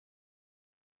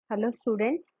Hello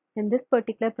students, in this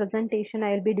particular presentation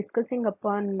I will be discussing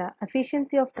upon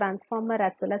efficiency of transformer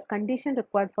as well as condition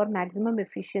required for maximum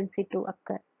efficiency to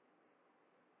occur.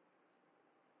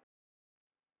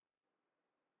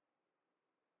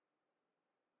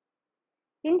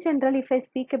 In general, if I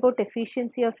speak about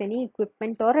efficiency of any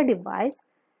equipment or a device,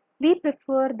 we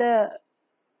prefer the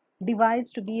device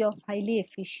to be of highly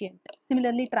efficient.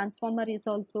 Similarly, transformer is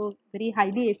also very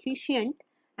highly efficient,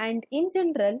 and in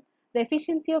general the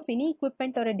efficiency of any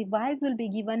equipment or a device will be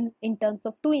given in terms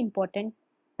of two important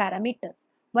parameters.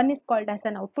 One is called as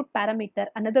an output parameter,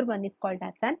 another one is called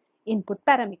as an input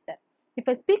parameter. If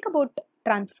I speak about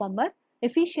transformer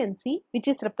efficiency, which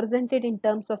is represented in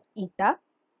terms of eta,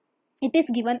 it is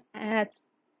given as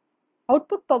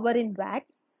output power in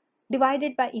watts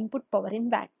divided by input power in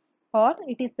watts, or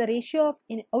it is the ratio of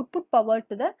output power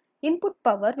to the input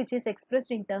power, which is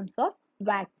expressed in terms of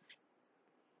watts.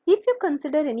 If you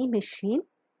consider any machine,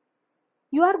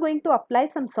 you are going to apply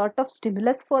some sort of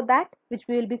stimulus for that, which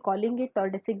we will be calling it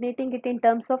or designating it in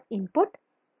terms of input,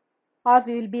 or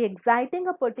we will be exciting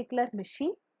a particular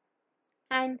machine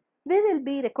and we will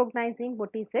be recognizing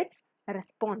what is its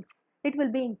response. It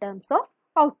will be in terms of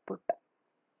output.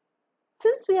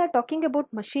 Since we are talking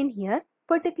about machine here,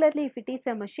 particularly if it is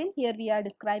a machine, here we are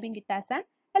describing it as an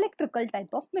electrical type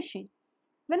of machine.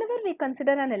 Whenever we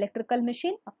consider an electrical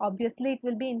machine, obviously it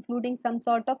will be including some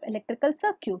sort of electrical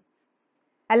circuits.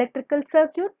 Electrical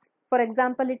circuits, for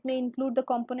example, it may include the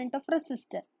component of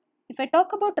resistor. If I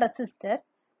talk about resistor,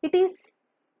 it is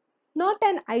not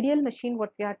an ideal machine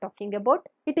what we are talking about.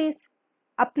 It is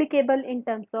applicable in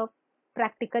terms of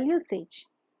practical usage,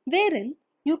 wherein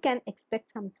you can expect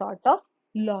some sort of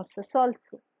losses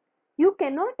also. You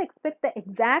cannot expect the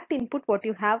exact input what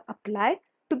you have applied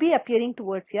to be appearing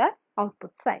towards your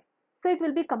output side. So it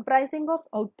will be comprising of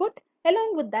output.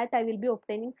 Along with that, I will be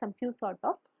obtaining some few sort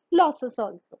of losses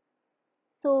also.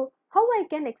 So how I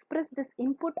can express this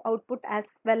input output as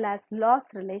well as loss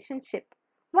relationship?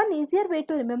 One easier way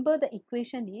to remember the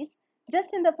equation is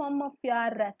just in the form of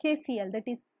your KCL, that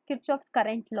is Kirchhoff's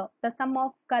current law. The sum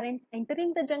of currents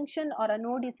entering the junction or a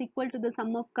node is equal to the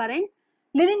sum of current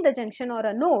leaving the junction or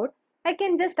a node. I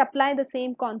can just apply the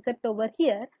same concept over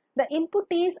here. The input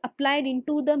is applied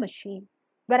into the machine,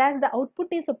 whereas the output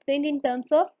is obtained in terms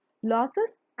of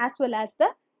losses as well as the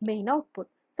main output.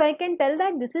 So I can tell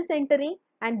that this is entering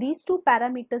and these two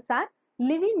parameters are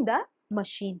leaving the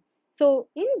machine. So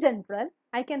in general,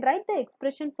 I can write the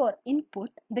expression for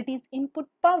input, that is input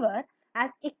power, as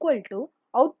equal to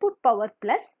output power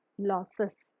plus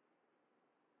losses.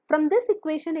 From this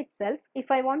equation itself, if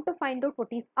I want to find out what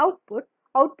is output,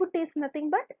 output is nothing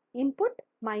but input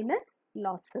minus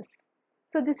losses.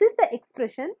 So this is the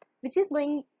expression which is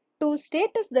going to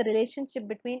state us the relationship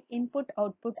between input,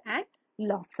 output and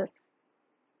losses.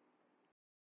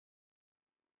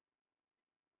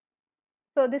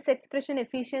 So this expression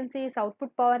efficiency is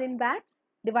output power in watts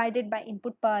divided by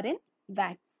input power in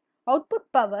watts. Output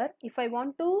power, if I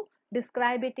want to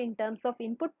describe it in terms of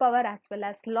input power as well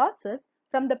as losses,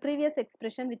 from the previous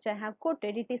expression which I have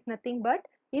quoted, it is nothing but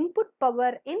input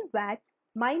power in watts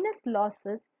minus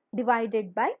losses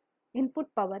divided by input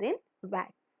power in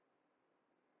watts.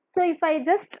 So if I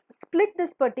just split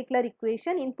this particular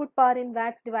equation, input power in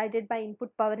watts divided by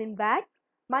input power in watts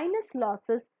minus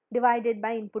losses divided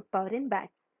by input power in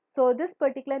watts. So this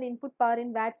particular input power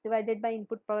in watts divided by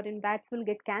input power in watts will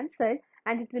get cancelled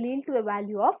and it will yield to a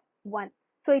value of 1.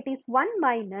 So it is 1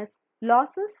 minus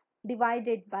losses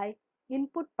divided by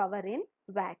input power in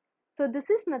watts. So this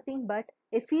is nothing but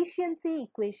efficiency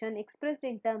equation expressed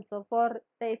in terms of, or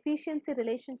the efficiency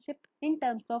relationship in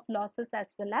terms of losses as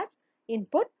well as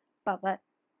input power.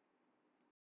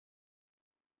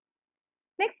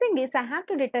 Next thing is I have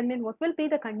to determine what will be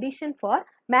the condition for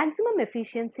maximum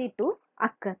efficiency to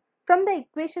occur. From the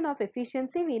equation of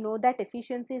efficiency, we know that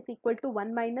efficiency is equal to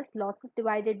 1 minus losses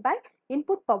divided by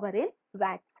input power in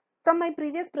watts. From my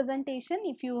previous presentation,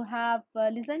 if you have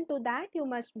listened to that, you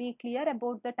must be clear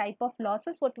about the type of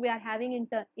losses what we are having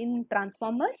in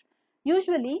transformers.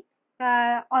 Usually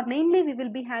or mainly we will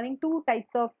be having two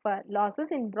types of losses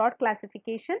in broad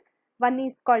classification. One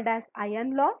is called as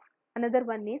iron loss, another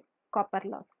one is copper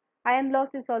loss. Iron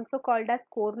loss is also called as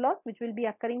core loss, which will be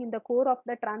occurring in the core of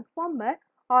the transformer,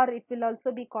 or it will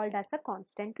also be called as a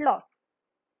constant loss.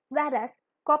 Whereas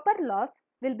copper loss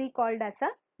will be called as a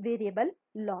variable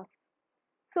loss.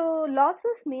 So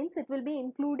losses means it will be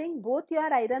including both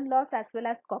your iron loss as well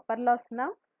as copper loss now.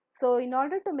 So in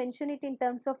order to mention it in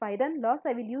terms of iron loss,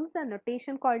 I will use a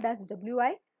notation called as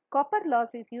Wi. Copper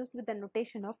loss is used with the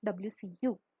notation of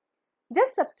WCU.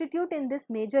 Just substitute in this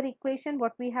major equation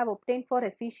what we have obtained for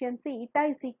efficiency, eta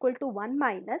is equal to 1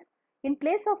 minus, in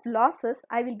place of losses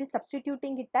I will be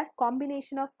substituting it as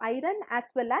combination of iron as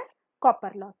well as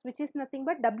copper loss, which is nothing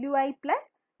but Wi plus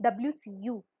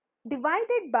Wcu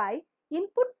divided by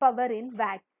input power in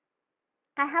watts.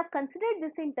 I have considered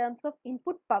this in terms of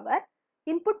input power.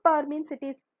 Input power means it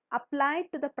is applied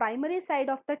to the primary side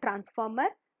of the transformer,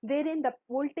 wherein the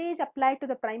voltage applied to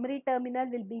the primary terminal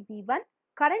will be V1.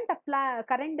 Current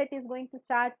that is going to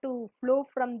start to flow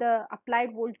from the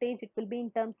applied voltage, it will be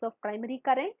in terms of primary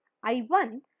current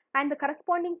I1, and the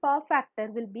corresponding power factor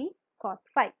will be cos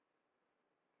phi.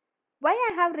 Why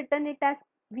I have written it as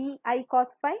Vi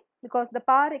cos phi? Because the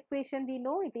power equation we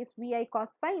know it is Vi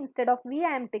cos phi. Instead of V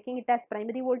I am taking it as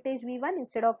primary voltage V1.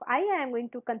 Instead of I am going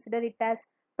to consider it as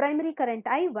primary current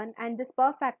I1, and this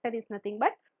power factor is nothing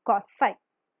but cos phi.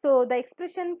 So the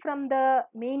expression from the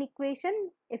main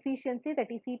equation, efficiency,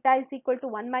 that is eta is equal to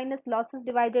 1 minus losses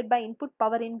divided by input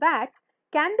power in watts,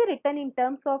 can be written in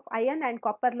terms of iron and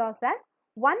copper loss as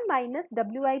 1 minus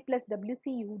Wi plus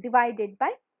Wcu divided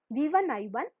by V1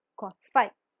 I1 cos phi.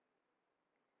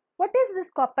 What is this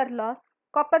copper loss?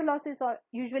 Copper loss is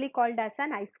usually called as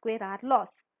an I square R loss.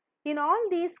 In all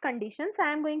these conditions,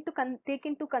 I am going to take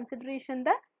into consideration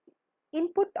the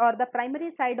input or the primary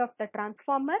side of the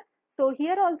transformer. So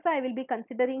here also I will be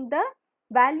considering the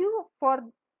value for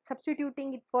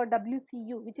substituting it for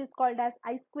WCU, which is called as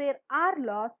I square R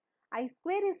loss. I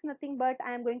square is nothing but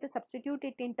I am going to substitute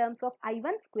it in terms of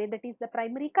I1 square, that is the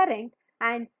primary current,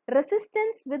 and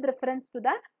resistance with reference to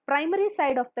the primary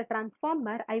side of the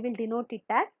transformer I will denote it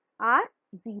as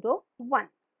R01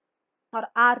 or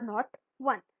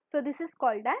R01. So this is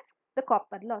called as the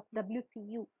copper loss,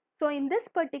 WCU. So in this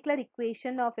particular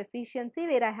equation of efficiency,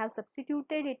 where I have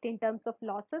substituted it in terms of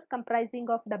losses comprising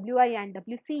of Wi and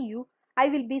WCU, I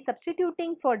will be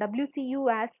substituting for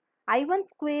WCU as I1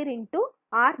 square into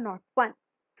R01.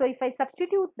 So if I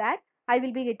substitute that, I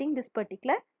will be getting this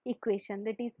particular equation,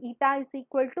 that is eta is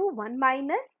equal to 1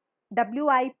 minus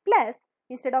Wi plus,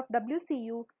 instead of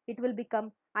WCU it will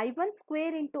become I1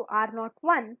 square into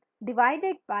R01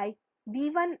 divided by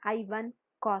V1 I1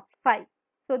 cos phi.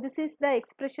 So this is the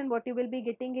expression what you will be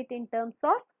getting it in terms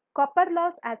of copper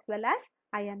loss as well as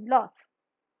iron loss.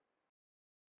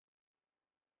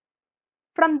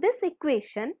 From this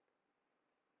equation,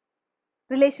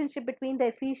 relationship between the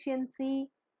efficiency,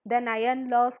 then iron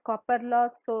loss, copper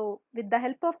loss. So with the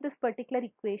help of this particular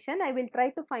equation, I will try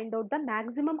to find out the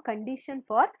maximum condition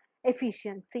for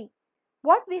efficiency.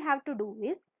 What we have to do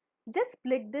is just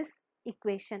split this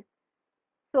equation.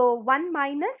 So 1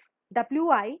 minus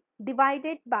Wi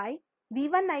divided by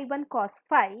V1 I1 cos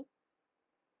phi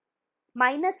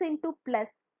minus into plus,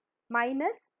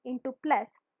 minus into plus,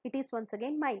 it is once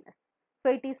again minus.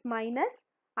 So it is minus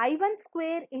I1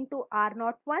 square into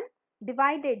R01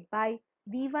 divided by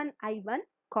V1 I1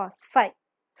 cos phi.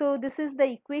 So this is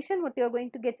the equation what you are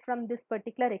going to get from this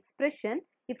particular expression.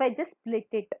 If I just split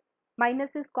it,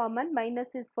 minus is common, minus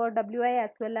is for Wi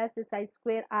as well as this I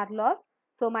square R loss.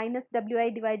 So minus Wi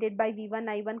divided by V1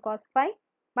 I1 cos phi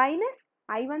minus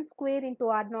I1 square into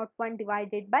R01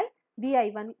 divided by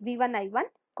V1 I1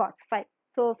 cos phi.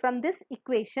 So from this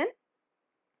equation,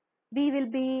 we will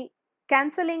be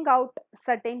cancelling out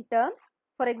certain terms.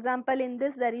 For example, in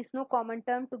this there is no common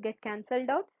term to get cancelled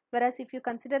out, whereas if you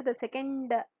consider the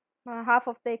second half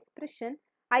of the expression,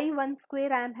 I1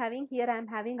 square I am having, here I am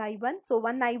having I1. So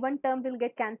one I1 term will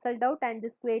get cancelled out and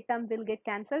this square term will get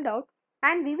cancelled out,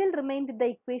 and we will remain with the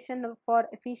equation for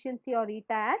efficiency or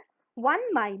eta as 1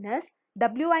 minus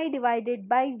Wi divided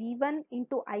by V1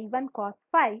 into I1 cos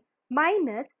phi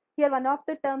minus, here one of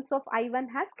the terms of I1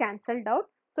 has cancelled out.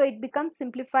 So it becomes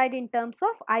simplified in terms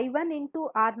of I1 into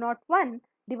R01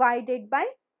 divided by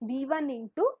V1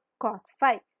 into cos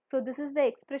phi. So this is the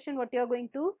expression what you are going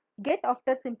to get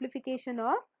after simplification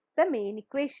of the main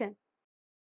equation.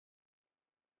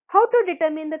 How to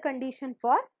determine the condition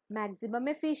for maximum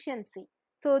efficiency?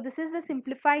 So this is the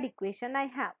simplified equation I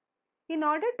have. In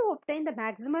order to obtain the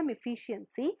maximum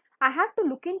efficiency, I have to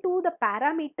look into the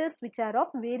parameters which are of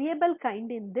variable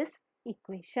kind in this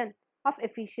equation of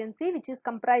efficiency, which is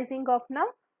comprising of now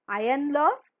iron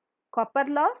loss, copper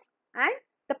loss, and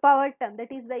the power term,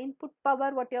 that is the input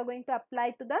power what you are going to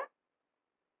apply to the,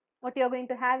 what you are going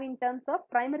to have in terms of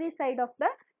primary side of the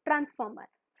transformer.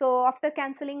 So after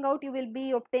cancelling out, you will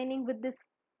be obtaining with this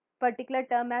particular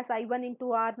term as I1 into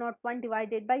R01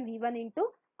 divided by V1 into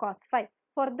cos phi.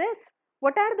 For this,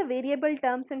 what are the variable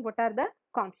terms and what are the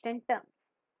constant terms?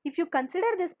 If you consider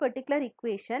this particular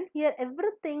equation, here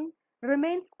everything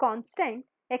remains constant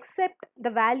except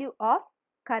the value of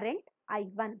current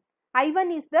I1.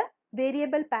 I1 is the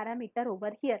variable parameter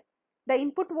over here. The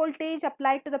input voltage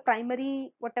applied to the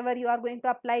primary, whatever you are going to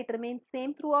apply, it remains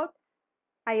same throughout.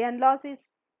 Iron loss is,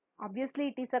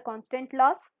 obviously it is a constant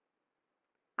loss.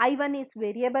 I1 is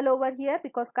variable over here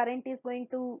because current is going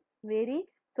to vary.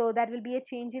 So there will be a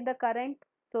change in the current.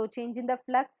 So change in the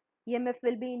flux, EMF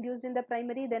will be induced in the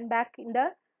primary, then back in the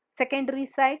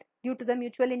secondary side due to the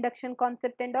mutual induction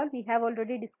concept and all. We have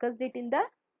already discussed it in the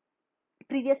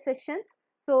previous sessions.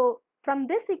 So from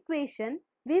this equation,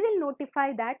 we will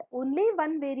notify that only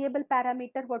one variable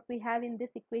parameter what we have in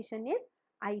this equation is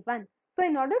I1. So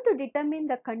in order to determine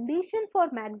the condition for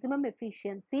maximum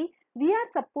efficiency, we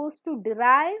are supposed to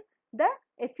derive the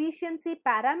efficiency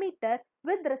parameter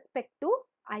with respect to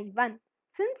I1.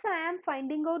 Since I am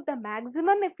finding out the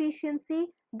maximum efficiency,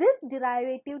 this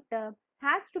derivative term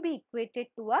has to be equated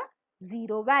to a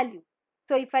zero value.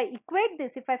 So if I equate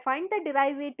this, if I find the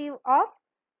derivative of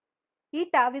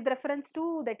eta with reference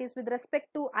to, that is with respect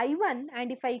to I1,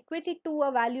 and if I equate it to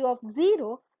a value of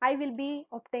 0, I will be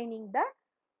obtaining the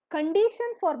condition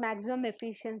for maximum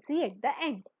efficiency at the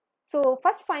end. So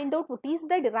first find out what is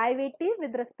the derivative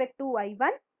with respect to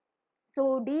I1.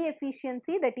 So d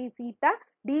efficiency, that is eta,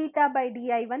 d eta by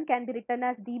di1 can be written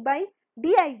as d by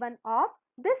di1 of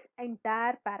this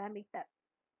entire parameter,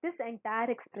 this entire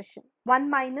expression, 1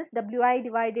 minus wi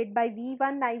divided by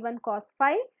v1 I1 cos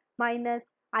phi minus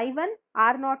I1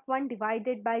 r01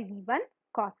 divided by v1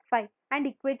 cos phi, and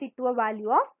equate it to a value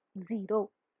of 0.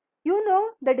 You know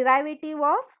the derivative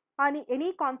of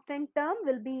any constant term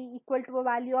will be equal to a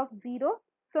value of 0.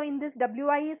 So in this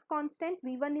wi is constant,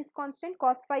 v1 is constant,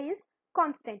 cos phi is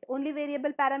constant. Only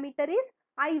variable parameter is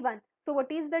I1. So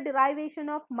what is the derivation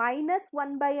of minus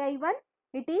 1 by I1?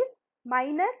 It is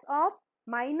minus of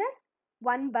minus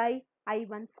 1 by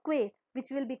I1 square, which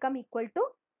will become equal to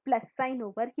plus sign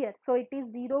over here. So it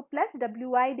is 0 plus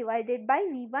wi divided by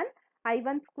v1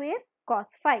 I1 square cos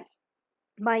phi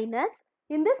minus,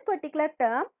 in this particular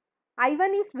term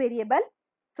I1 is variable,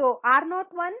 so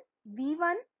R01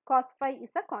 V1 cos phi is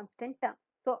a constant term.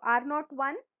 So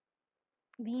R01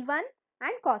 V1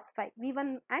 and cos phi,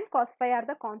 V1 and cos phi are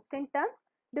the constant terms.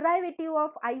 Derivative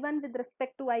of I1 with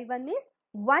respect to I1 is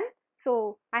 1.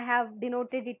 So I have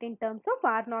denoted it in terms of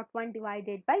R01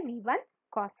 divided by V1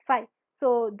 cos phi.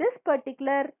 So this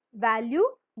particular value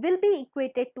will be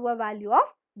equated to a value of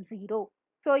 0.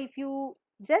 So if you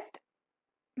just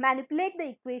manipulate the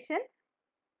equation,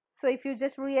 so if you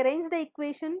just rearrange the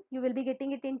equation, you will be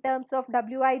getting it in terms of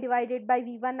wi divided by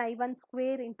v1 I1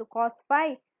 square into cos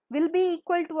phi will be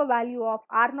equal to a value of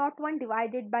r01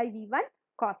 divided by v1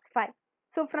 cos phi.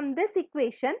 So from this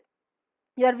equation,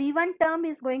 your v1 term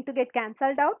is going to get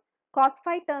cancelled out, cos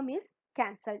phi term is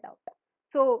cancelled out.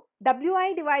 So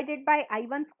wi divided by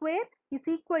I1 square is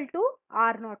equal to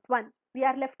r01. We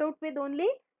are left out with only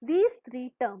these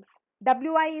three terms.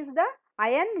 Wi is the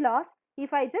iron loss.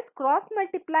 If I just cross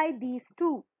multiply these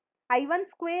two, I1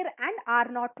 square and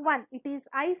R01, it is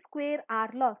I square R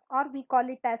loss, or we call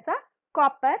it as a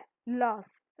copper loss.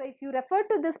 So if you refer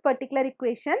to this particular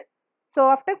equation, so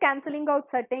after cancelling out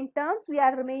certain terms, we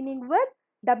are remaining with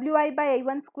wi by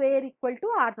I1 square equal to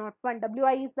R01.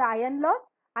 Wi is the iron loss,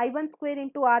 I1 square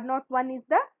into R01 is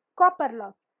the copper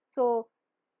loss. So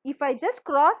if I just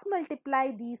cross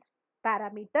multiply these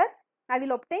parameters, I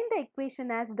will obtain the equation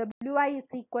as wi is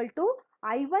equal to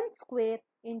I1 square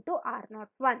into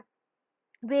R01,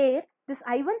 where this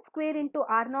I1 square into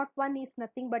R01 is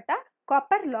nothing but a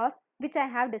copper loss, which I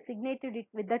have designated it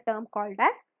with the term called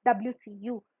as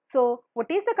WCU. So what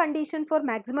is the condition for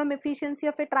maximum efficiency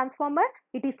of a transformer?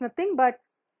 It is nothing but,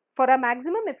 for a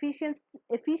maximum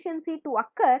efficiency to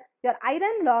occur, your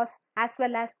iron loss as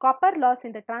well as copper loss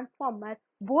in the transformer,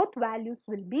 both values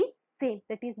will be same,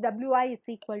 that is Wi is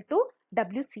equal to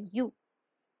WCU.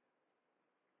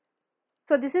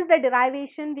 So this is the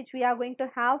derivation which we are going to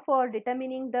have for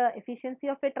determining the efficiency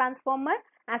of a transformer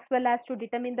as well as to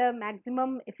determine the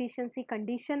maximum efficiency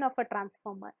condition of a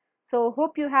transformer. So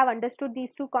hope you have understood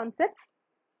these two concepts.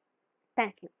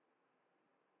 Thank you.